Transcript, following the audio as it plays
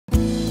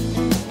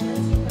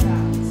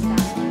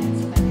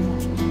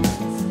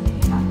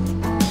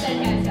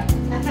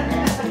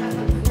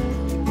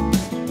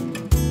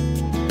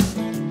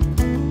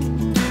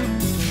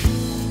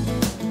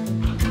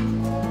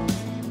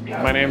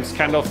name's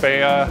Kendall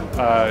Faya,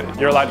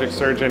 urologic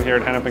surgeon here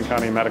at Hennepin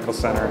County Medical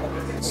Center.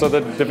 So the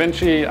Da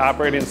Vinci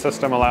operating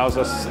system allows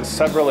us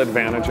several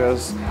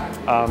advantages.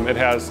 It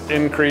has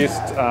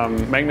increased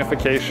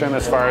magnification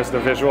as far as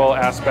the visual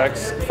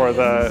aspects for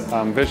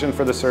the vision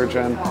for the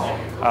surgeon.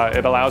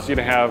 It allows you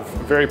to have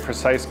very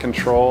precise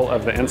control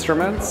of the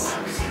instruments,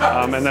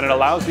 and then it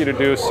allows you to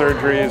do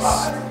surgeries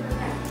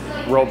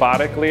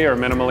robotically or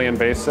minimally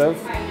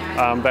invasive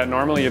that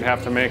normally you'd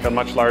have to make a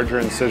much larger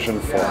incision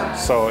for.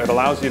 So it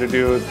allows you to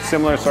do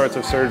similar sorts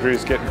of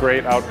surgeries, get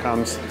great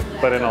outcomes,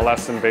 but in a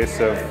less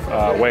invasive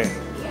way.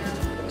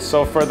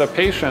 So for the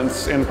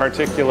patients in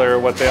particular,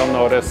 what they'll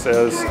notice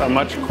is a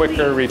much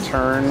quicker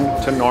return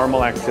to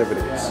normal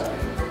activities.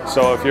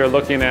 So if you're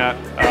looking at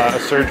a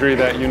surgery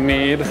that you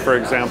need, for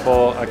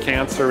example, a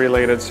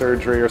cancer-related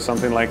surgery or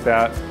something like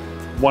that,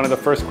 one of the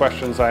first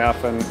questions I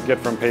often get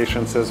from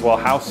patients is, well,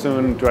 how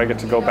soon do I get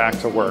to go back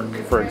to work,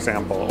 for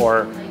example?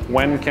 Or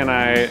when can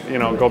I,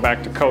 go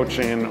back to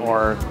coaching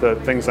or the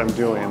things I'm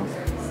doing?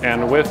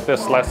 And with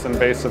this less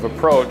invasive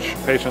approach,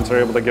 patients are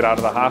able to get out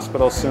of the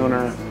hospital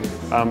sooner.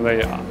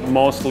 They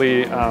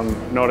mostly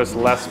notice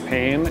less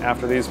pain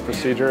after these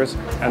procedures,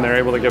 and they're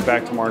able to get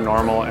back to more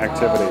normal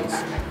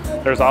activities.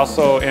 There's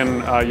also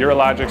in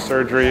urologic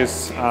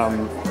surgeries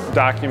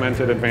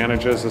documented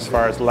advantages as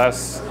far as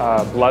less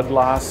blood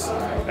loss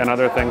and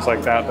other things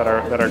like that that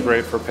are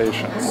great for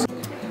patients.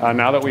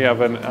 Now that we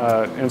have an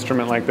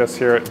instrument like this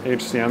here at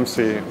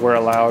HCMC, we're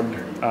allowed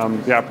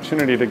the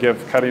opportunity to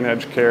give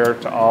cutting-edge care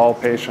to all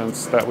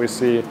patients that we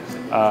see,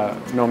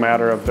 no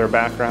matter of their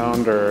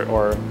background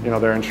or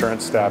their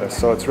insurance status.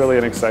 So it's really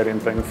an exciting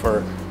thing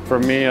for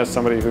me as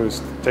somebody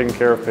who's taking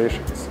care of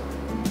patients.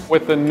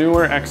 With the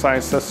newer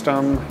XI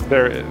system,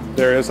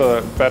 there is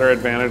a better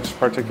advantage,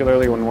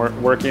 particularly when we're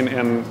working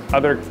in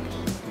other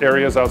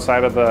areas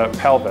outside of the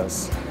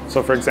pelvis.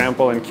 So for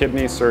example, in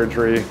kidney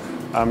surgery,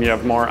 you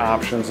have more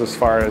options as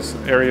far as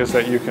areas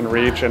that you can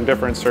reach and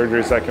different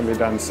surgeries that can be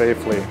done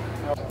safely.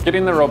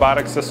 Getting the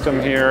robotic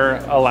system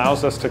here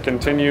allows us to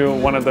continue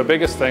one of the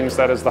biggest things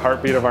that is the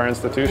heartbeat of our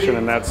institution,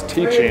 and that's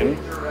teaching.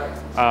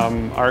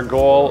 Our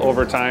goal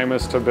over time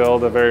is to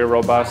build a very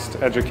robust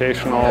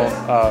educational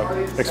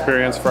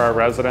experience for our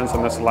residents,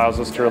 and this allows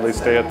us to really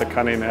stay at the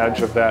cutting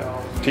edge of that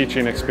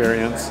teaching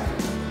experience.